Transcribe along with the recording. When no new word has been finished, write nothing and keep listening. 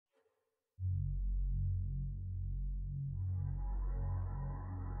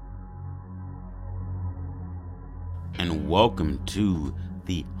and welcome to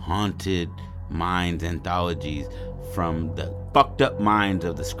the Haunted Minds Anthologies from the fucked up minds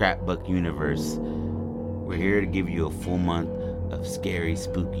of the scrapbook universe. We're here to give you a full month of scary,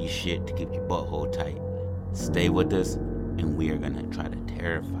 spooky shit to keep your butthole tight. Stay with us, and we are gonna try to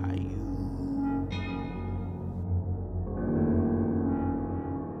terrify you.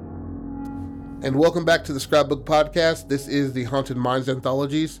 And welcome back to the Scrapbook Podcast. This is the Haunted Minds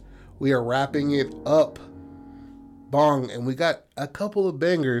Anthologies. We are wrapping it up. Bong. And we got a couple of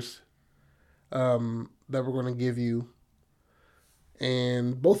bangers that we're going to give you.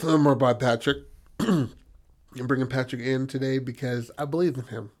 And both of them are by Patrick. I'm bringing Patrick in today because I believe in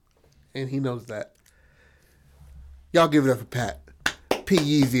him. And he knows that. Y'all give it up for Pat. P.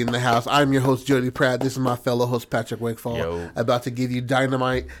 Yeezy in the house. I'm your host, Jody Pratt. This is my fellow host, Patrick Wakefall. Yo. About to give you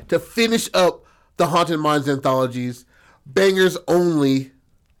dynamite to finish up the Haunted Minds Anthologies. Bangers only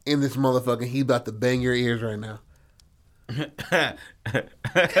in this motherfucker. He about to bang your ears right now.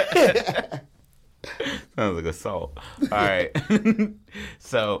 Sounds like assault. All right.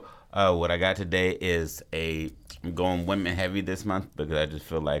 So, what I got today is I'm going women heavy this month because I just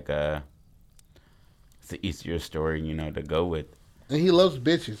feel like it's an easier story, to go with. And he loves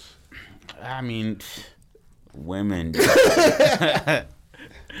bitches. I mean, women. I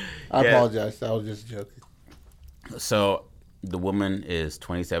apologize. I was just joking. So, the woman is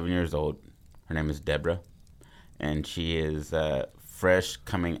 27 years old. Her name is Deborah. And she is fresh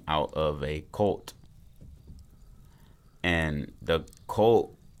coming out of a cult. And the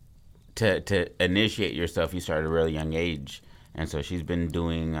cult, to initiate yourself, you start at a really young age. And so she's been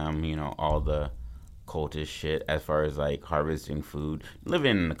doing, all the cultish shit as far as, like, harvesting food,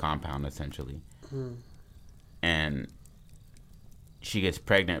 living in the compound, essentially. And she gets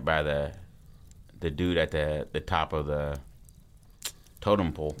pregnant by the dude at the top of the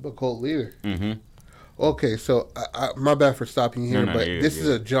totem pole. The cult leader. Mm-hmm. Okay, so my bad for stopping you here, but this is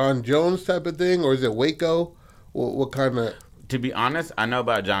a John Jones type of thing, or is it Waco? What kind of... To be honest, I know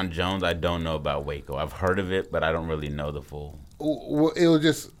about John Jones. I don't know about Waco. I've heard of it, but I don't really know the full. Well, it was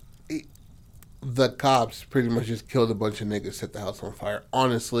just... The cops pretty much just killed a bunch of niggas, set the house on fire.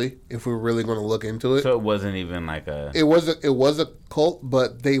 Honestly, if we're really going to look into it. So it wasn't even like a... It was a cult,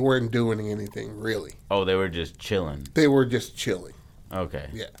 but they weren't doing anything, really. Oh, they were just chilling. They were just chilling. Okay.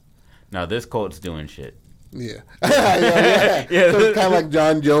 Yeah. Now, this cult's doing shit. Yeah. yeah. So it's kind of like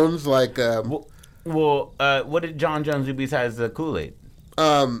John Jones, like... what did John Jones do besides the Kool-Aid?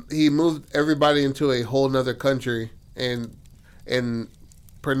 He moved everybody into a whole nother country and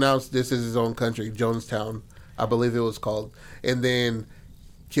pronounced this as his own country, Jonestown, I believe it was called, and then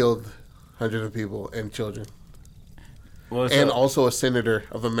killed hundreds of people and children. And also a senator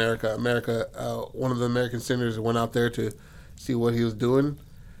of America. One of the American senators went out there to see what he was doing.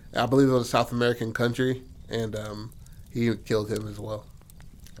 I believe it was a South American country, and he killed him as well.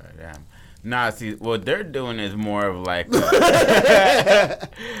 Oh, damn. Nah, see, what they're doing is more of like,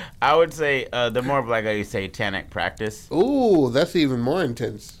 I would say they're more of like a satanic practice. Ooh, that's even more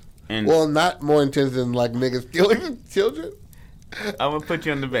intense. Well, not more intense than like niggas killing children. I'm going to put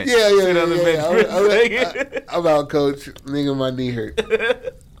you on the bench. Yeah. Sit on the bench for a second. I'm out, coach. Nigga, my knee hurt.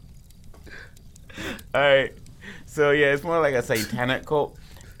 All right. So, yeah, it's more like a satanic cult.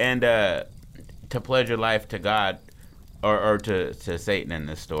 And to pledge your life to God, or to Satan in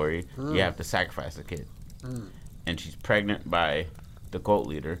this story, you have to sacrifice a kid. And she's pregnant by the cult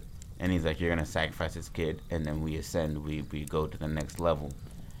leader. And he's like, you're going to sacrifice this kid. And then we ascend. We go to the next level.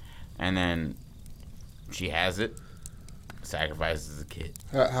 And then she has it. Sacrifices a kid.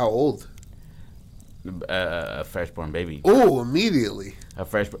 How old? A freshborn baby. Oh, immediately.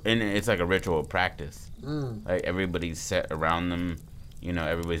 And it's like a ritual practice. Like everybody's set around them.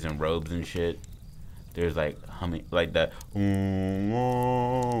 Everybody's in robes and shit. There's like humming, like that,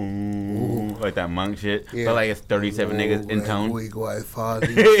 like that monk shit. Yeah. But like it's 37 niggas in tone.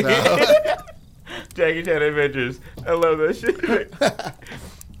 Jackie Chan Adventures. I love that shit.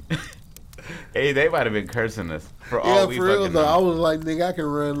 Hey, they might have been cursing us for all we for real fucking though. know. I was like, nigga, I can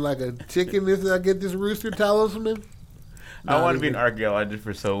run like a chicken if I get this rooster talisman. I want to be an archaeologist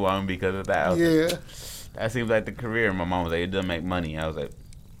for so long because of that. Yeah. That seems like the career. My mom was like, it doesn't make money. I was like,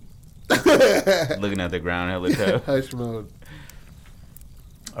 looking at the ground, hella tough. Hush mode.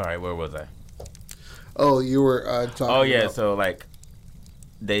 All right, where was I? Oh, you were talking. Oh yeah, about... so like,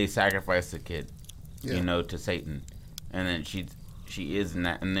 they sacrificed the kid, to Satan, and then she is in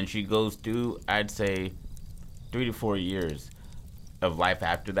that, and then she goes through, I'd say, 3 to 4 years of life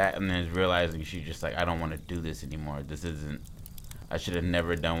after that, and then is realizing she's just like, I don't want to do this anymore. I should have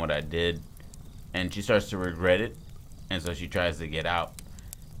never done what I did, and she starts to regret it, and so she tries to get out,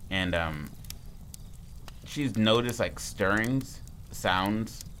 and she's noticed like stirrings,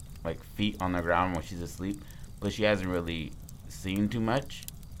 sounds, like feet on the ground when she's asleep, but she hasn't really seen too much.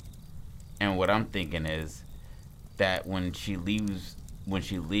 And what I'm thinking is that when she leaves,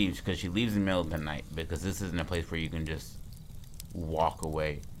 because she leaves in the middle of the night, because this isn't a place where you can just walk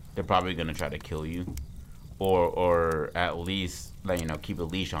away. They're probably gonna try to kill you, or at least like keep a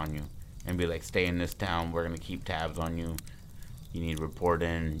leash on you and be like, stay in this town. We're gonna keep tabs on you. You need to report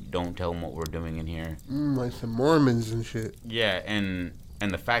in. Don't tell them what we're doing in here. Like some Mormons and shit. Yeah, and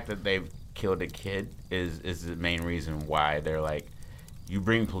the fact that they've killed a kid is the main reason why they're like, you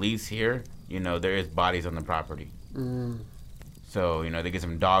bring police here, there is bodies on the property. So, they get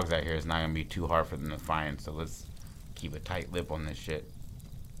some dogs out here. It's not going to be too hard for them to find. So let's keep a tight lip on this shit.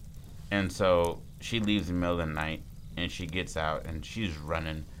 And so she leaves in the middle of the night, and she gets out, and she's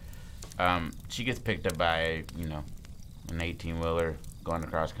running. She gets picked up by, an 18-wheeler going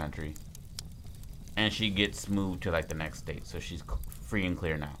across country. And she gets moved to, like, the next state. So she's free and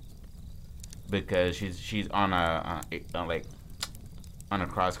clear now. Because she's on a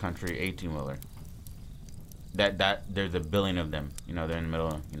cross-country 18-wheeler. That there's a billion of them. They're in the middle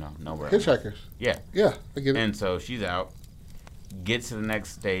of, nowhere. Hitchhikers. Yeah. Yeah, I get it. And so she's out, gets to the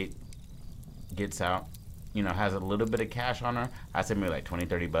next state, gets out, has a little bit of cash on her. I said maybe like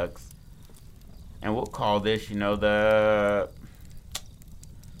 $20-$30. And we'll call this, when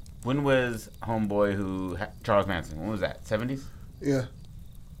was Homeboy Charles Manson? When was that? 70s? Yeah.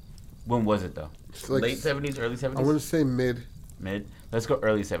 When was it, though? Like late 70s, early 70s? I want to say mid. Mid? Let's go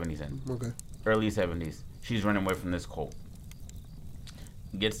early 70s then. Okay. Early 70s. She's running away from this cult.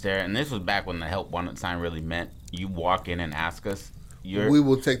 Gets there, and this was back when the help wanted sign really meant you walk in and ask us. We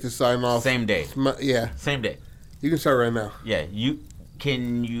will take the sign off. Same day. Yeah. Same day. You can start right now. Yeah.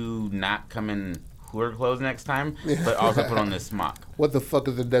 Can you not come in hooer clothes next time, but also put on this smock? What the fuck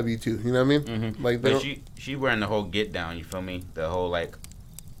is a W-2? You know what I mean? Mm-hmm. Like, but she wearing the whole get down. You feel me? The whole like.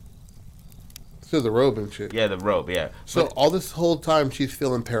 Still the robe and shit. Yeah, the robe. Yeah. So all this whole time she's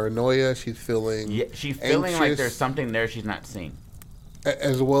feeling paranoia. She's feeling. Yeah, she's feeling like there's something there she's not seeing.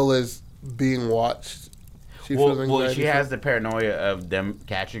 As well as being watched. She has the paranoia of them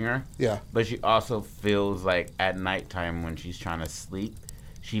catching her. Yeah. But she also feels like at nighttime when she's trying to sleep,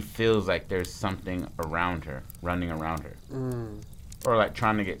 she feels like there's something around her, running around her. Or like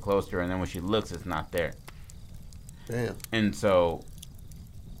trying to get close to her, and then when she looks, it's not there. Damn. And so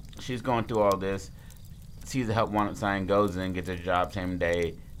she's going through all this, sees the help wanted sign, goes in, gets a job same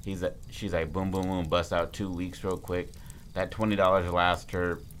day. She's like, boom, boom, boom, bust out 2 weeks real quick. That $20 lasts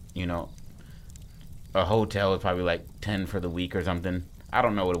her, a hotel is probably like 10 for the week or something. I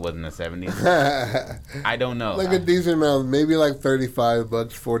don't know what it was in the 70s. I don't know. Like a decent amount, maybe like $35,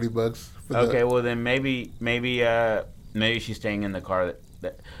 $40. Okay, well then maybe she's staying in the car.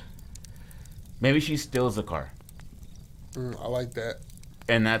 Maybe she steals the car. I like that.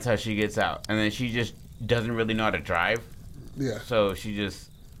 And that's how she gets out. And then she just doesn't really know how to drive. Yeah. So she just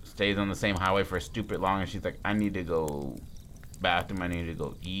stays on the same highway for stupid long, and she's like, I need to go bathroom, I need to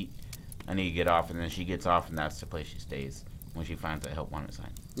go eat, I need to get off. And then she gets off, and that's the place she stays when she finds that help wanted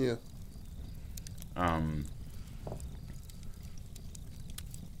sign. Yeah.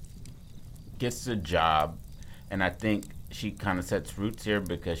 Gets a job, and I think she kind of sets roots here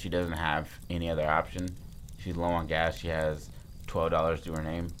because she doesn't have any other option. She's low on gas. She has $12 to her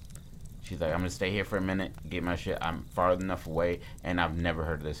name. She's like, I'm going to stay here for a minute, get my shit. I'm far enough away, and I've never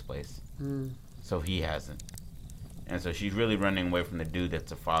heard of this place. So he hasn't. And so she's really running away from the dude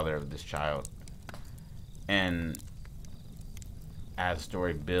that's the father of this child. And as the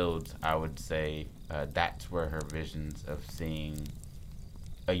story builds, I would say that's where her visions of seeing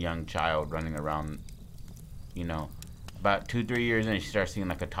a young child running around, about 2-3 years in, she starts seeing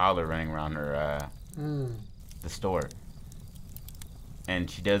like a toddler running around her, the store. And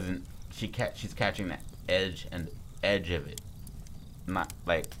she's catching the edge of it. Not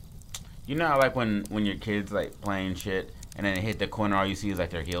like, how like when your kids like playing shit and then they hit the corner, all you see is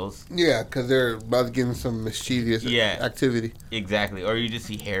like their heels. Yeah, because they're about to get in some mischievous activity. Exactly. Or you just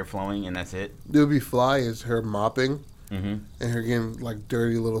see hair flowing and that's it. It would be fly is her mopping and her getting like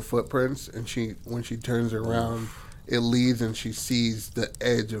dirty little footprints, and when she turns around, it leads and she sees the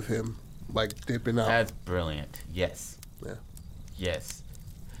edge of him like dipping out. That's brilliant. Yes. Yeah.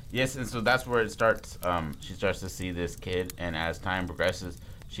 Yes, and so that's where it starts. She starts to see this kid, and as time progresses,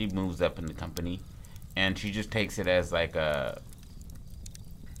 she moves up in the company, and she just takes it as like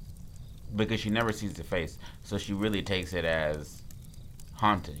because she never sees the face, so she really takes it as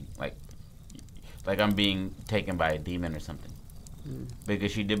haunting, like I'm being taken by a demon or something,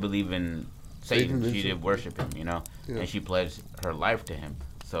 because she did believe in Satan. She did worship him, and she pledged her life to him.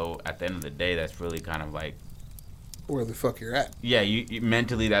 So at the end of the day, that's really kind of like where the fuck you're at. Yeah, you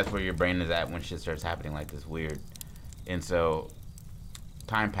mentally, that's where your brain is at when shit starts happening like this weird. And so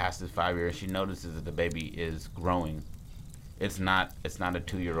time passes 5 years. She notices that the baby is growing. It's not a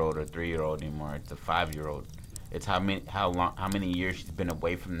 2-year-old or 3-year-old anymore. It's a 5-year-old. It's how many years she's been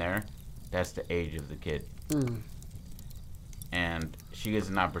away from there. That's the age of the kid. And she gets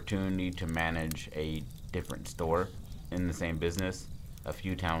an opportunity to manage a different store in the same business a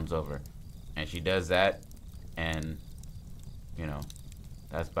few towns over. And she does that, and,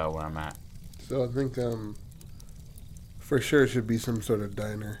 that's about where I'm at. So I think for sure it should be some sort of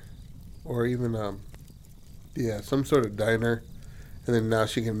diner. Or even, some sort of diner. And then now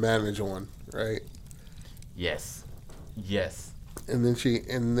she can manage one, right? Yes. And then she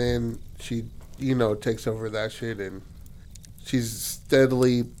takes over that shit, and she's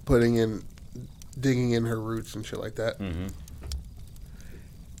steadily digging in her roots and shit like that. Mm-hmm.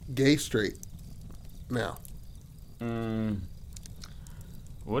 Gay, straight, now.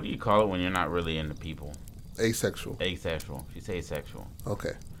 What do you call it when you're not really into people? Asexual. She's asexual.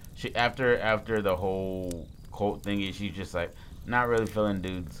 Okay. She after the whole cult thingy, she's just like not really feeling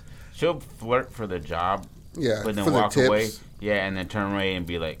dudes. She'll flirt for the job. Yeah, but then for walk the tips. away. Yeah, and then turn away and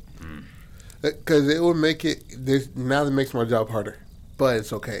be like, Because it would make it. Now that makes my job harder, but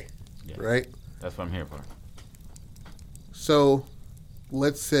it's okay, right? That's what I'm here for. So,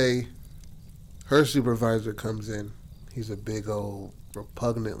 let's say her supervisor comes in. He's a big old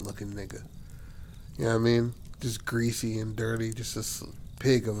repugnant looking nigga. You know what I mean? Just greasy and dirty, just a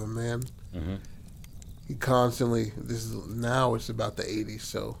pig of a man. Mm-hmm. He constantly. Now it's about the 80s,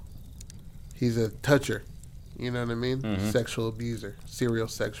 so he's a toucher. You know what I mean? Mm-hmm. Sexual abuser, serial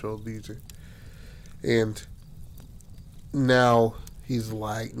sexual abuser. And now he's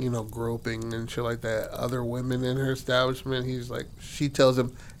like, groping and shit like that. Other women in her establishment, he's like, she tells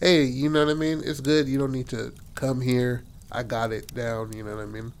him, hey, you know what I mean? It's good. You don't need to come here. I got it down. You know what I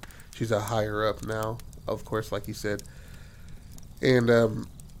mean? She's a higher up now, of course, like you said. And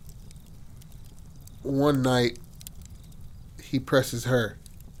one night, he presses her.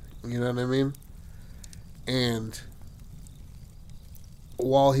 You know what I mean? And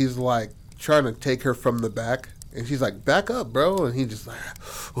while he's like trying to take her from the back, and she's like, back up, bro. And he just like,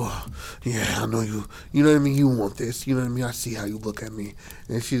 oh, yeah, I know you. You know what I mean? You want this. You know what I mean? I see how you look at me.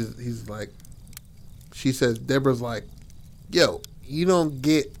 And he's like, she says, Deborah's like, yo, you don't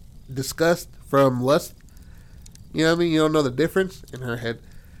get disgust from lust. You know what I mean? You don't know the difference in her head.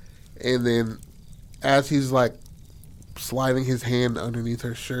 And then as he's like sliding his hand underneath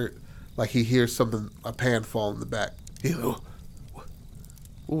her shirt, like he hears a pan fall in the back. He's like,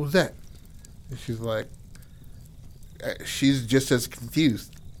 what was that? And she's like, she's just as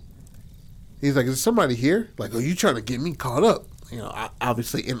confused. He's like, is somebody here? Like, are you trying to get me caught up?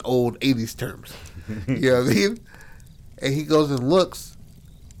 Obviously in old 80s terms. You know what I mean? And he goes and looks.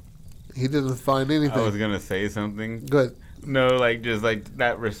 He doesn't find anything. I was going to say something. Good. No, just like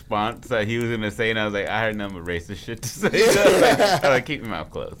that response that he was going to say, and I was like, I heard nothing but racist shit to say. I was like, keep your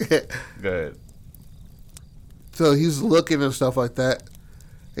mouth closed. Good. So he's looking and stuff like that.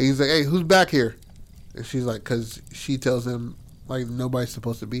 And he's like, hey, who's back here? And she's like, because she tells him, like, nobody's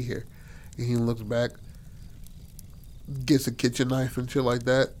supposed to be here. And he looks back, gets a kitchen knife and shit like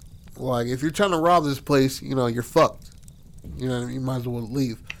that. Like, if you're trying to rob this place, you're fucked. You know what I mean? You might as well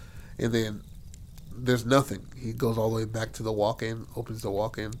leave. And then there's nothing. He goes all the way back to the walk-in, opens the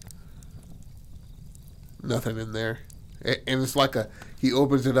walk-in. Nothing in there. And it's like he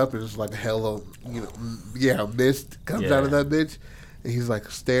opens it up and it's like a hell of, mist comes out of that bitch. And he's like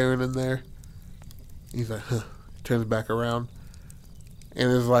staring in there. He's like, huh. Turns back around.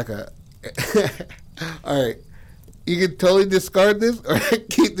 And it's like all right, you can totally discard this or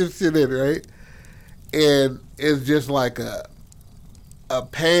keep this shit in, right? And it's just like a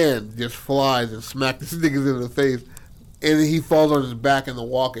pan just flies and smacks this niggas in the face. And then he falls on his back in the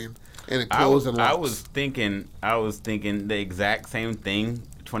walk-in. And it closes and locks. I was thinking the exact same thing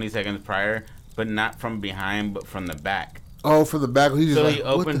 20 seconds prior, but not from behind, but from the back. Oh, from the back. He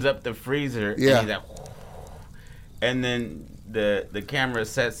opens up the freezer, and he's like, and then the camera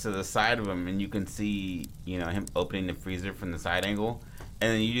sets to the side of him, and you can see him opening the freezer from the side angle,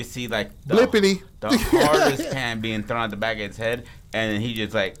 and then you just see like the hardest pan being thrown at the back of his head, and then he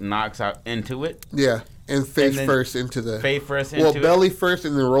just like knocks out into it. Yeah. And face first into the... Face first into it. belly first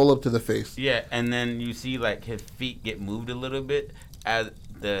and then roll up to the face. Yeah, and then you see, like, his feet get moved a little bit as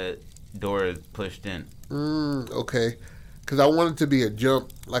the door is pushed in. Okay. Because I want it to be a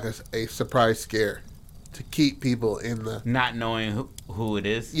jump, like a surprise scare to keep people in the... Not knowing who it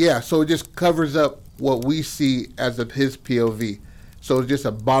is? Yeah, so it just covers up what we see as of his POV. So it's just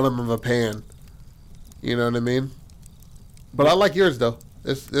a bottom of a pan. You know what I mean? But I like yours though.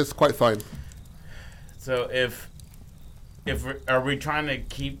 It's quite fine. So if are we trying to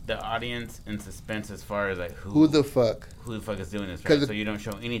keep the audience in suspense as far as like who the fuck is doing this, right? So you don't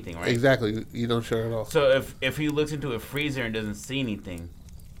show anything, right? Exactly, you don't show at all. So if he looks into a freezer and doesn't see anything,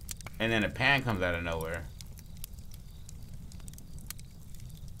 and then a pan comes out of nowhere,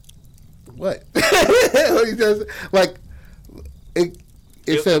 what? He does like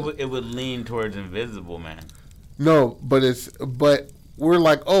it would lean towards Invisible Man. No, but we're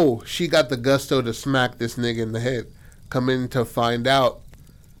like, oh, she got the gusto to smack this nigga in the head. Coming to find out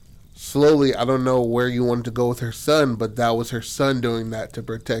slowly, I don't know where you wanted to go with her son, but that was her son doing that to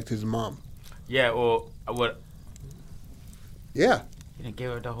protect his mom. Yeah, well, what? Yeah. You didn't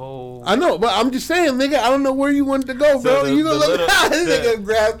give her the whole... I know, but I'm just saying, nigga, I don't know where you wanted to go, bro. You gonna look at this nigga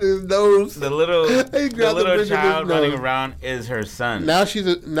grabbed his nose. The little child running around is her son. Now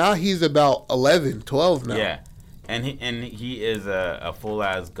he's about 11, 12 now. Yeah. And he is a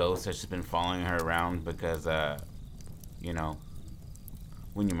full-ass ghost that's just been following her around because... you know,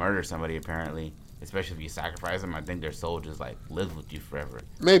 when you murder somebody, apparently, especially if you sacrifice them, I think their soul just like lives with you forever.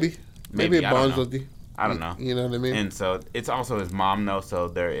 Maybe it bonds with you. I don't know. You know what I mean? And so it's also his mom, though. So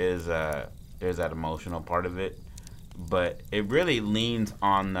there's that emotional part of it, but it really leans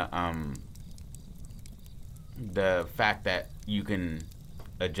on the fact that you can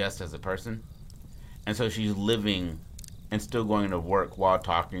adjust as a person, and so she's living and still going to work while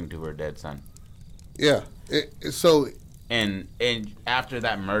talking to her dead son. Yeah. And after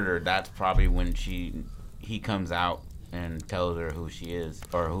that murder, that's probably when he comes out and tells her who she is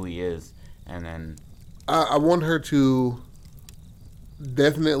or who he is, and then I want her to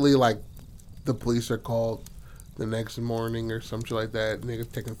definitely, like, the police are called the next morning or something like that.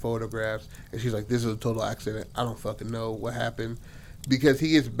 Niggas taking photographs, and she's like, "This is a total accident. I don't fucking know what happened," because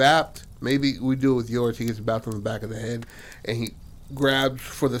he gets bapped. Maybe we do it with yours. He gets bapped on the back of the head, and he grabs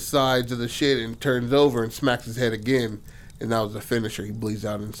for the sides of the shit and turns over and smacks his head again. And that was the finisher. He bleeds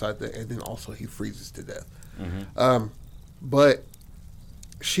out inside and then also he freezes to death. Mm-hmm. But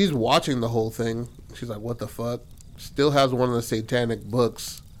she's watching the whole thing. She's like, what the fuck? Still has one of the satanic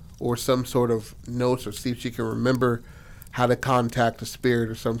books or some sort of notes or see if she can remember how to contact a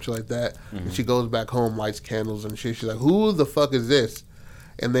spirit or something like that. Mm-hmm. And she goes back home, lights candles and shit. She's like, who the fuck is this?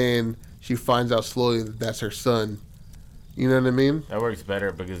 And then she finds out slowly that that's her son. You know what I mean? That works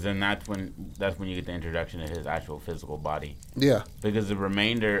better because then that's when you get the introduction to his actual physical body. Yeah. Because the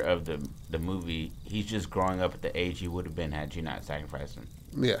remainder of the movie, he's just growing up at the age he would have been had she not sacrificed him.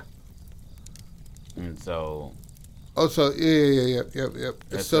 Yeah. And so... Oh, so, yep.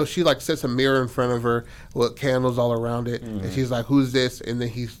 So she, like, sets a mirror in front of her with candles all around it. Mm-hmm. And she's like, who's this? And then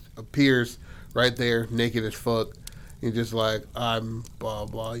he appears right there, naked as fuck. And just like, I'm blah,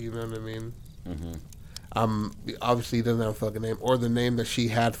 blah, you know what I mean? Mm-hmm. Obviously he doesn't have a fucking name or the name that she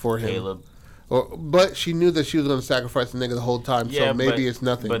had for him. Kaleb. But she knew that she was going to sacrifice the nigga the whole time, yeah, so maybe it's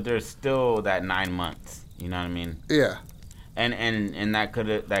nothing. But there's still that 9 months. You know what I mean? Yeah. And that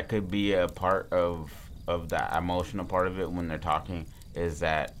could be a part of that emotional part of it when they're talking is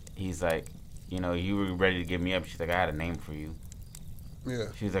that he's like, you know, you were ready to give me up. She's like, I had a name for you. Yeah.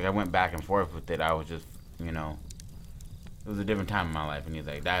 She's like, I went back and forth with it. I was just, you know. It was a different time in my life, and he's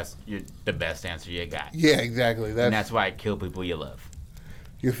like, you're the best answer you got. Yeah, exactly. And that's why I kill people you love.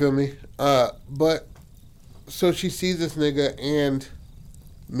 You feel me? But, so she sees this nigga, and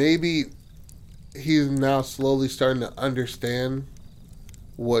maybe he's now slowly starting to understand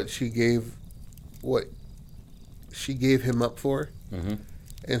what she gave him up for, mm-hmm.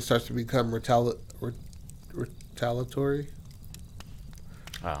 and starts to become retaliatory.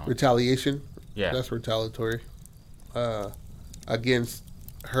 Oh. Retaliation. Yeah. That's retaliatory. Against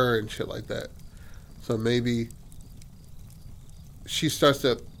her and shit like that. So maybe she starts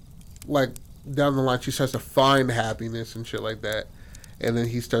to, like, down the line, she starts to find happiness and shit like that. And then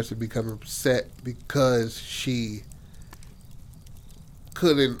he starts to become upset because she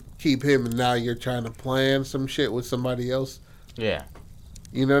couldn't keep him, and now you're trying to plan some shit with somebody else. Yeah.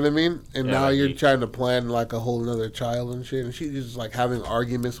 You know what I mean? And yeah, now like you're trying to plan, like, a whole nother child and shit. And she's just, like, having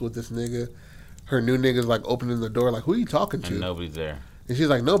arguments with this nigga. Her new nigga's like opening the door, like, who are you talking to? And nobody's there. And she's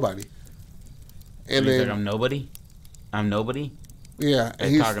like, nobody. And he's like, I'm nobody? Yeah.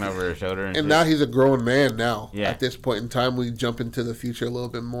 And he's talking over her shoulder. And now he's a grown man now. Yeah. At this point in time, we jump into the future a little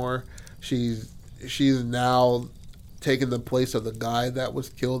bit more. She's now taking the place of the guy that was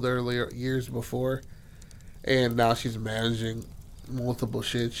killed earlier, years before. And now she's managing multiple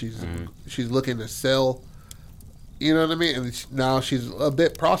shit. She's looking to sell. You know what I mean? And now she's a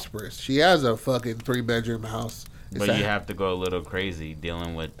bit prosperous. She has a fucking 3-bedroom house But you have to go a little crazy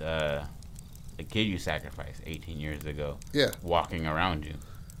dealing with the kid you sacrificed 18 years ago. Yeah. Walking around you.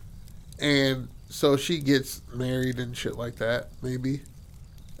 And so she gets married and shit like that, maybe.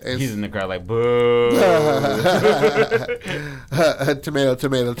 And he's in the crowd like, boo.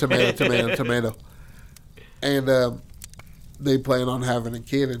 tomato. And they plan on having a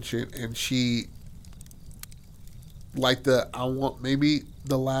kid and shit. And she, like maybe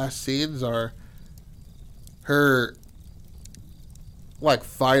the last scenes are her, like,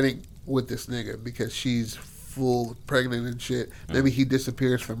 fighting with this nigga because she's full pregnant and shit. Maybe he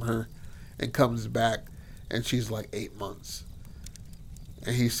disappears from her and comes back and she's like 8 months.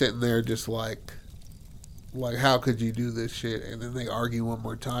 And he's sitting there just like, how could you do this shit? And then they argue one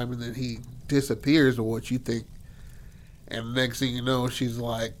more time, and then he disappears, or what you think. And next thing you know, she's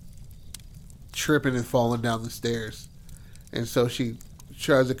like tripping and falling down the stairs. And so she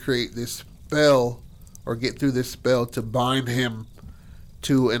tries to create this spell, or get through this spell, to bind him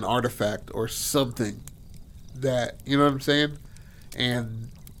to an artifact or something that, you know what I'm saying?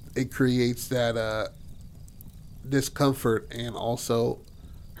 And it creates that discomfort, and also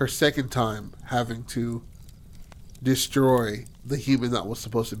her second time having to destroy the human that was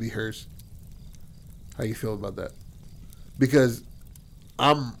supposed to be hers. How you feel about that? Because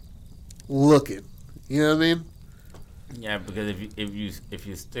I'm looking, you know what I mean? Yeah, because if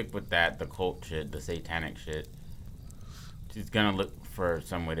you stick with that, the cult shit, the satanic shit, she's gonna look for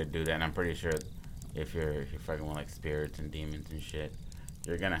some way to do that. And I'm pretty sure if you're fucking with like spirits and demons and shit,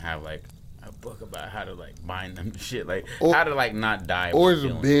 you're gonna have like a book about how to like bind them to shit, like how to like not die. Or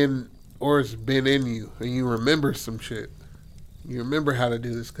it's been in you, and you remember some shit. You remember how to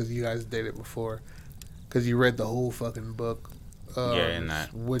do this because you guys did it before, because you read the whole fucking book. And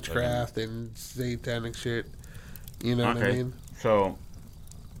that witchcraft and satanic shit. You know what I mean? So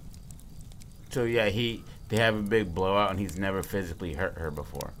yeah, they have a big blowout, and he's never physically hurt her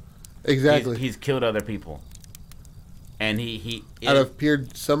before. Exactly. He's killed other people. And he out of pure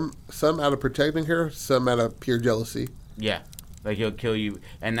some out of protecting her, some out of pure jealousy. Yeah, like he'll kill you,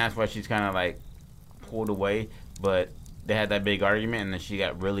 and that's why she's kind of like pulled away. But they had that big argument, and then she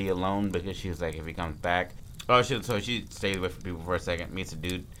got really alone because she was like, if he comes back, so she stayed away from people for a second, meets a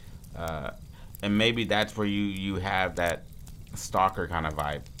dude, and maybe that's where you have that stalker kind of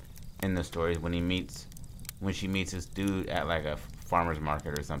vibe in the stories when she meets this dude at like a farmer's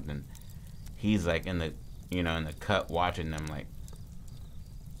market or something. He's like in the cut watching them, like,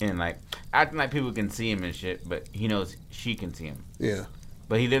 and like acting like people can see him and shit, but he knows she can see him. Yeah.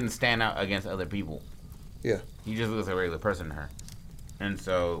 But he didn't stand out against other people. Yeah. He just looks like a regular person to her. And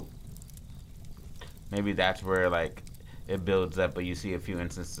so maybe that's where like it builds up, but you see a few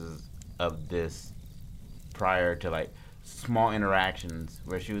instances of this prior to like small interactions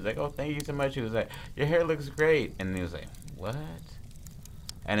where she was like, oh, thank you so much. He was like, your hair looks great. And he was like, what?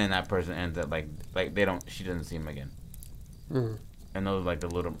 And then that person ends up like she doesn't see him again. Mm-hmm. And those like the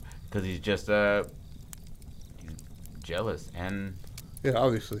little, because he's just he's jealous and yeah,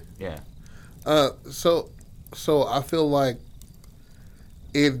 obviously. Yeah. So I feel like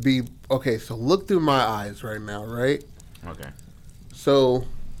it'd be okay. So look through my eyes right now, right? Okay. So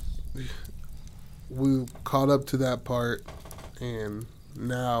we caught up to that part, and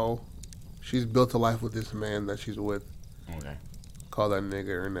now she's built a life with this man that she's with. Okay. Call that nigga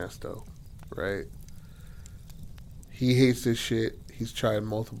Ernesto, right? He hates this shit. He's tried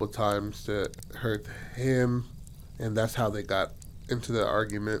multiple times to hurt him, and that's how they got into the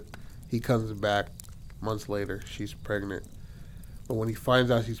argument. He comes back months later. She's pregnant, but when he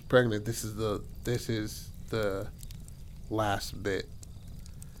finds out she's pregnant, this is the last bit.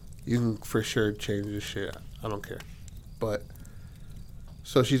 You can for sure change this shit. I don't care, but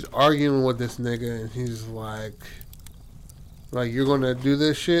so she's arguing with this nigga, and he's like, you're gonna do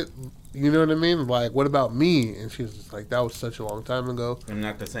this shit? You know what I mean? Like, what about me? And she's just like, that was such a long time ago. I'm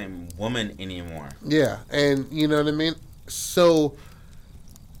not the same woman anymore. Yeah, and you know what I mean? So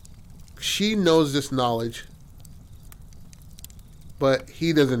she knows this knowledge, but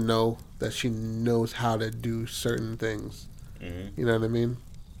he doesn't know that she knows how to do certain things. Mm-hmm. You know what I mean?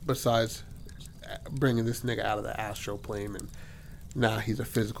 Besides bringing this nigga out of the astral plane, and now he's a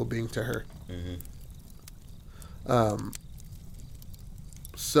physical being to her. Mm-hmm.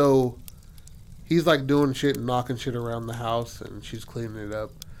 So he's like doing shit and knocking shit around the house, and she's cleaning it up.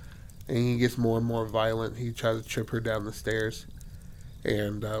 And he gets more and more violent. He tries to trip her down the stairs.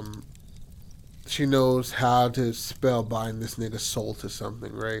 And she knows how to spellbind this nigga's soul to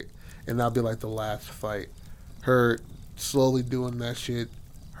something, right? And that'll be like the last fight. Her slowly doing that shit,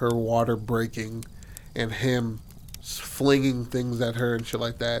 her water breaking, and him flinging things at her and shit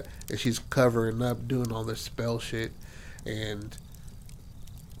like that, and she's covering up, doing all this spell shit, and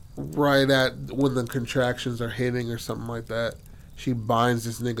right at when the contractions are hitting or something like that, she binds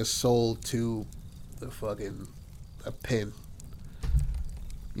this nigga's soul to the fucking a pin.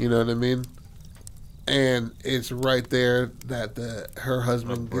 You know what I mean? And it's right there that her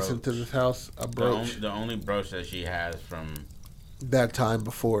husband gets into this house, a brooch. The only brooch that she has from that time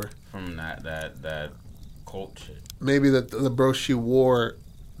before. From that cult shit. Maybe the brooch she wore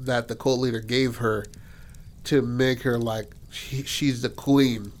that the cult leader gave her to make her like she's the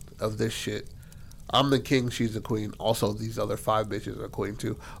queen of this shit. I'm the king, she's the queen. Also, these other 5 bitches are queen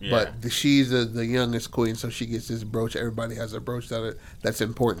too. Yeah. But she's the youngest queen, so she gets this brooch. Everybody has a brooch that's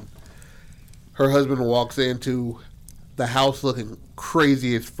important. Her husband walks into the house looking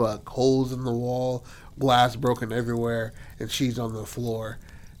crazy as fuck. Holes in the wall, glass broken everywhere, and she's on the floor.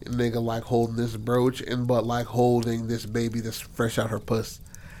 And nigga like holding this brooch but like holding this baby that's fresh out her puss.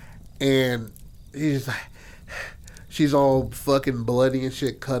 And he's like, she's all fucking bloody and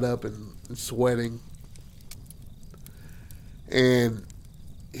shit, cut up and sweating. And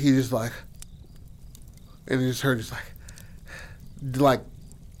he just like, and it's her just like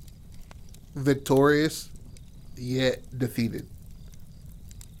victorious yet defeated.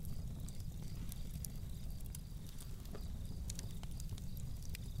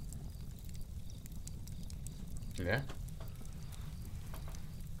 Yeah.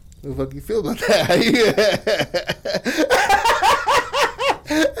 What the fuck you feel about that?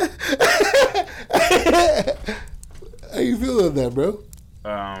 How you feel about that, bro?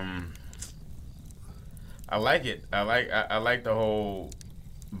 I like it. I like the whole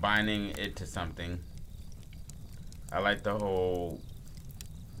binding it to something. I like the whole.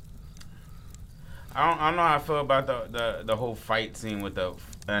 I don't know how I feel about the whole fight scene with the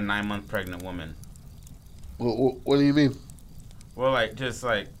 9-month pregnant woman. What do you mean? Well, like, just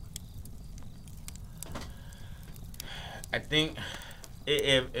like, I think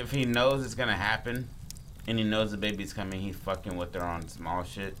if he knows it's gonna happen, and he knows the baby's coming, he's fucking with her on small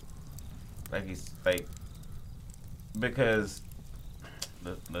shit. Like, he's like, because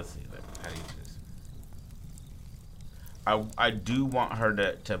let's see, how do you do this? I do want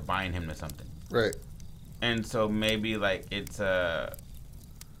her to bind him to something, right? And so maybe like it's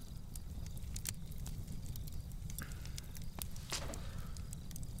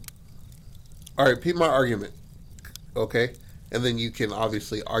all right, repeat my argument, okay? And then you can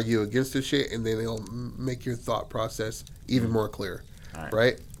obviously argue against the shit, and then it'll make your thought process even more clear,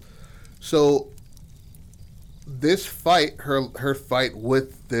 right? So this fight, her fight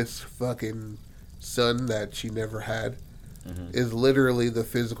with this fucking son that she never had, is literally the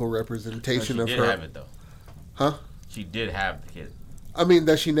physical representation of her. She did have it though. Huh? She did have the kid. I mean,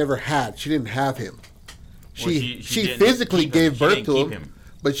 that she never had. She didn't have him. She physically gave birth to him.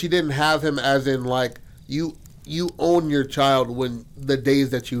 But she didn't have him as in, like, you own your child when the days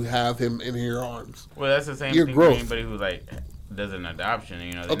that you have him in your arms. Well, that's the same thing for anybody who, like, does an adoption.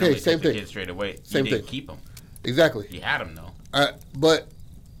 You know, they same thing. The kid straight away. Same you didn't keep him. Exactly. You had him, though. But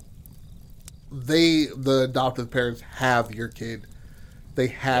the adoptive parents have your kid. They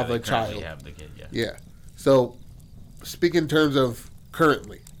have a child. They have the kid, yeah. Yeah. So, speak in terms of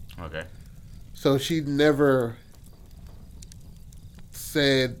currently. Okay. So, she never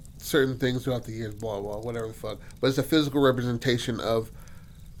said certain things throughout the years, blah, blah, whatever the fuck. But it's a physical representation of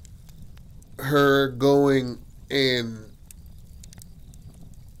her going and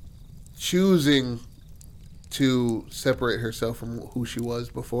choosing to separate herself from who she was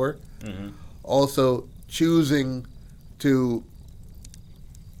before. Mm-hmm. Also, choosing to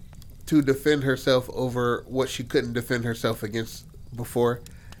defend herself over what she couldn't defend herself against before,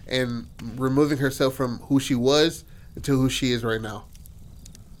 and removing herself from who she was to who she is right now.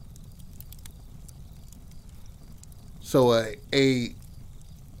 So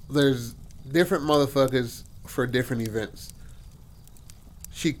there's different motherfuckers for different events.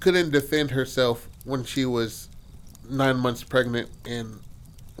 She couldn't defend herself when she was 9 months pregnant and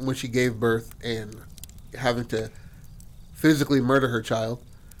when she gave birth and having to physically murder her child.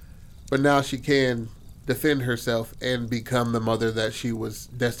 But now she can defend herself and become the mother that she was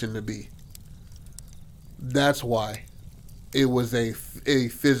destined to be. That's why it was a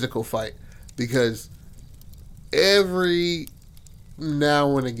physical fight, because every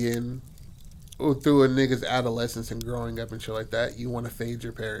now and again, through a nigga's adolescence and growing up and shit like that, you want to fade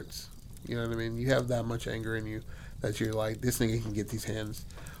your parents. You know what I mean? You have that much anger in you that you're like, this nigga can get these hands.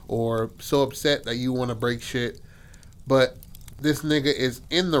 Or so upset that you want to break shit. But this nigga is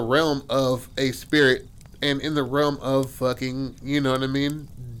in the realm of a spirit and in the realm of fucking, you know what I mean,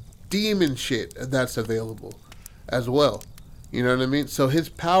 demon shit that's available as well. You know what I mean? So his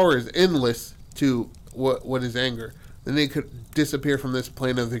power is endless to what is anger. Then he could disappear from this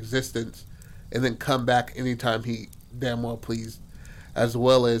plane of existence and then come back anytime he damn well pleased. As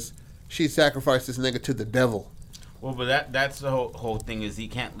well as she sacrificed this nigga to the devil. Well, but that's the whole thing is he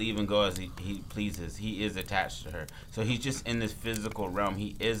can't leave and go as he pleases. He is attached to her. So he's just in this physical realm.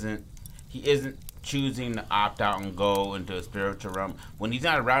 He isn't choosing to opt out and go into a spiritual realm. When he's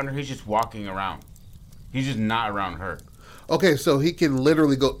not around her, he's just walking around. He's just not around her. Okay, so he can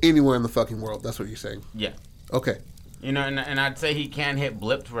literally go anywhere in the fucking world. That's what you're saying? Yeah. Okay. You know, and I'd say he can hit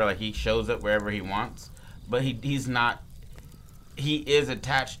blips where like he shows up wherever he wants, but he's not. He is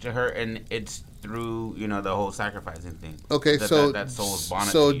attached to her, and it's through the whole sacrificing thing. Okay, that soul is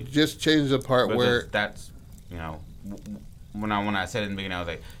bonded. So to you. just change the part Because where that's when I said in the beginning, I was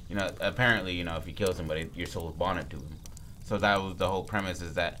like apparently if you kill somebody, your soul is bonded to him. So that was the whole premise,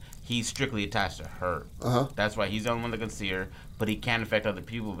 is that he's strictly attached to her. That's why he's the only one that can see her, but he can affect other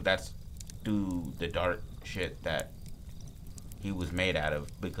people. But that's through the dark shit that he was made out of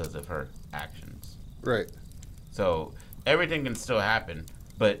because of her actions. Right. So everything can still happen,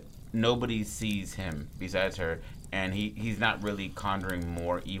 but nobody sees him besides her, and he's not really conjuring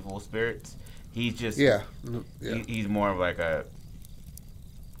more evil spirits. He's just he's more of like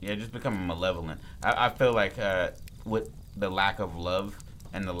just becoming malevolent. I feel like with the lack of love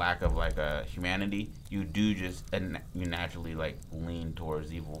and the lack of like humanity, you do just you naturally like lean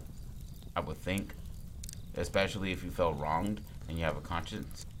towards evil. I would think, especially if you felt wronged and you have a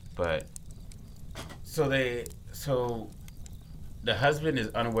conscience. But so the husband is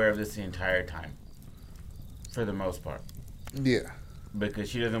unaware of this the entire time, for the most part. Yeah. Because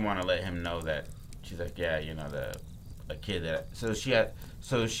she doesn't want to let him know that she's like, a kid that.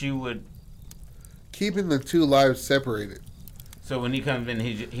 So she would. Keeping the two lives separated. So when he comes in,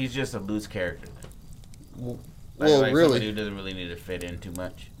 he's just a loose character. Well, like really, somebody who doesn't really need to fit in too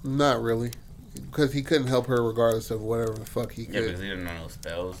much. Not really, because he couldn't help her regardless of whatever the fuck he could. Yeah, because he doesn't know no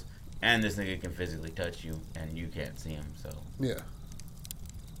spells, and this nigga can physically touch you, and you can't see him. So yeah.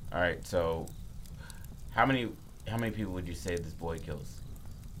 All right, so how many people would you say this boy kills?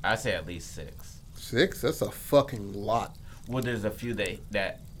 I'd say at least 6. 6? That's a fucking lot. Well, there's a few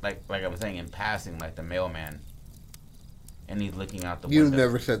that like I was saying in passing, like the mailman, and he's looking out the window. You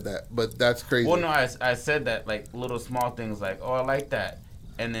never said that, but that's crazy. Well, no, I said that, like little small things, like, oh, I like that,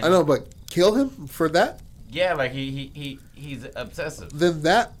 and then I know, but kill him for that? Yeah, like he's obsessive. Then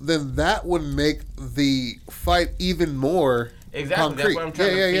that would make the fight even more. Exactly. Concrete. That's what I'm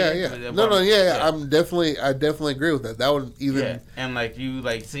trying to Yeah. No, I definitely agree with that. That would even. Yeah, and like you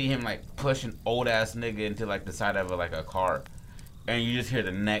like see him like push an old ass nigga into like the side of a car, and you just hear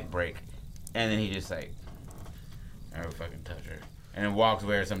the neck break, and then he just like, never fucking touch her, and then walks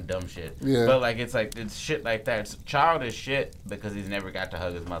away or some dumb shit. Yeah. But like it's shit like that. It's childish shit because he's never got to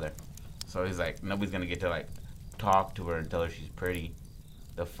hug his mother, so he's like nobody's gonna get to like talk to her and tell her she's pretty.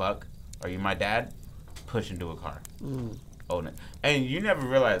 The fuck? Are you my dad? Push into a car. Own it. And you never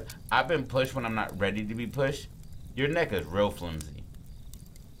realize I've been pushed when I'm not ready to be pushed. Your neck is real flimsy,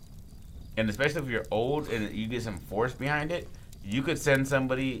 and especially if you're old and you get some force behind it, you could send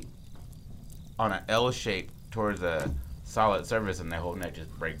somebody on an L shape towards a solid surface and their whole neck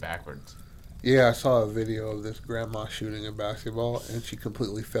just break backwards. Yeah, I saw a video of this grandma shooting a basketball, and she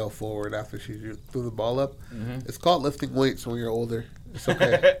completely fell forward after she threw the ball up. It's called lifting weights when you're older. It's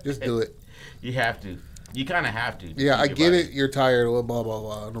okay. Just do it. You have to. You kind of have to. Yeah, I get it. You're tired. Blah, blah,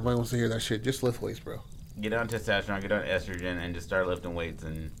 blah. Nobody wants to hear that shit. Just lift weights, bro. Get on testosterone, get on estrogen, and just start lifting weights,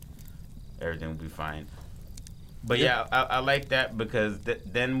 and everything will be fine. But yeah, I like that because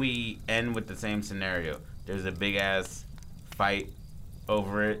then we end with the same scenario. There's a big-ass fight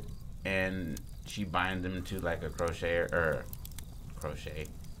over it, and she binds him to like a brooch.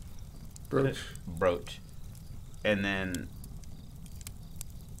 And then,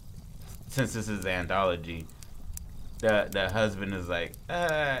 since this is the anthology, the husband is like,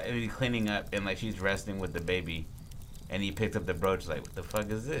 and he's cleaning up, and like she's resting with the baby, and he picks up the brooch like, what the fuck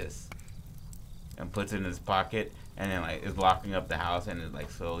is this? And puts it in his pocket, and then like is locking up the house, and it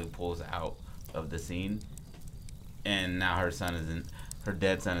like slowly pulls out of the scene, and now her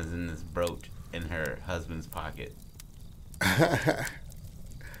dead son is in this brooch in her husband's pocket.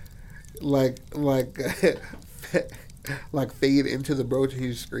 Like fade into the brooch,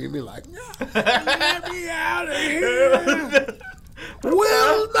 he's screaming like, "Let me out of here,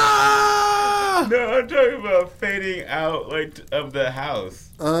 Wilma!" No, I'm talking about fading out like of the house.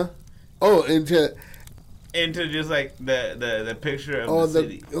 Oh, into just like the picture of the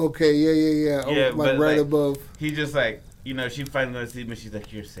city. Okay, yeah. Oh, like right above. He just like she finally goes to see him, and she's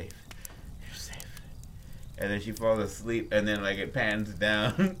like, "You're safe, and then she falls asleep, and then like it pans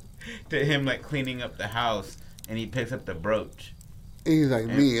down to him like cleaning up the house, and he picks up the brooch. And he's like,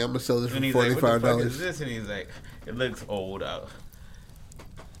 me, I'm gonna sell this for $45. Like, what the fuck is this? And he's like, it looks old.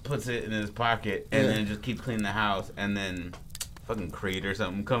 Puts it in his pocket, and then just keeps cleaning the house, and then fucking Creed or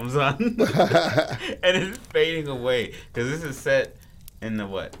something comes on, and it's fading away because this is set in the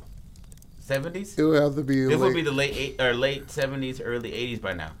what? 70s? It would have to be. This would be the late 70s, early 80s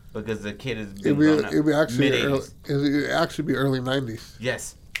by now, because the kid has been grown up. It'd be actually mid-80s. it'd actually be early 90s.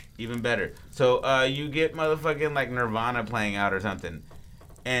 Yes, even better. So you get motherfucking like Nirvana playing out or something,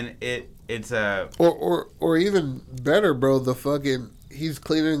 and it's or even better, bro. The fucking he's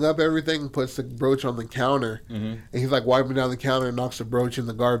cleaning up everything, puts the brooch on the counter, and he's like wiping down the counter and knocks the brooch in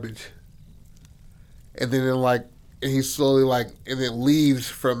the garbage, and then and he's slowly and then leaves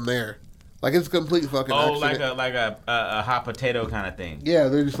from there. Like it's a complete fucking accident. like a hot potato kind of thing. Yeah,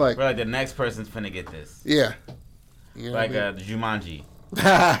 they're just like... We're like, the next person's finna get this. Yeah. You know like Jumanji.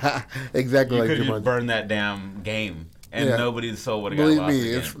 Exactly you like could Jumanji. just burn that damn game, and nobody's soul would have got Believe lost me,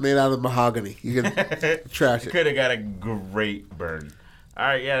 again. it's made out of mahogany. You can trash it. Could have got a great burn. All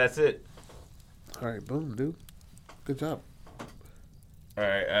right, yeah, that's it. All right, boom, dude. Good job. All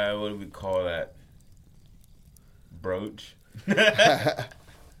right, what do we call that? Brooch?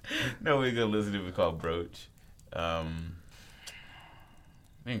 No, we're gonna listen to it called Brooch. We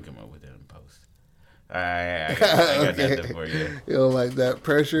can come up with it in post. I got nothing for you. You don't like that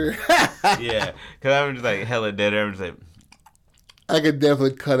pressure? Yeah, because I'm just like hella dead. I'm just like, I could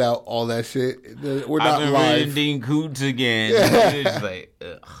definitely cut out all that shit. We're not I've live. been Dean Coots again. It's just like,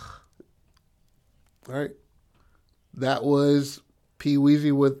 ugh. All right. That was P.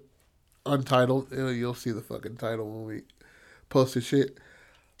 Weezy with Untitled. You'll see the fucking title when we post the shit.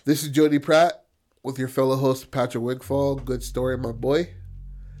 This is Jody Pratt with your fellow host, Patrick Wigfall. Good story, my boy.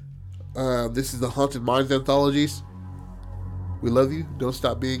 This is the Haunted Minds Anthologies. We love you. Don't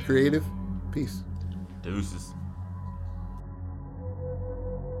stop being creative. Peace. Deuces.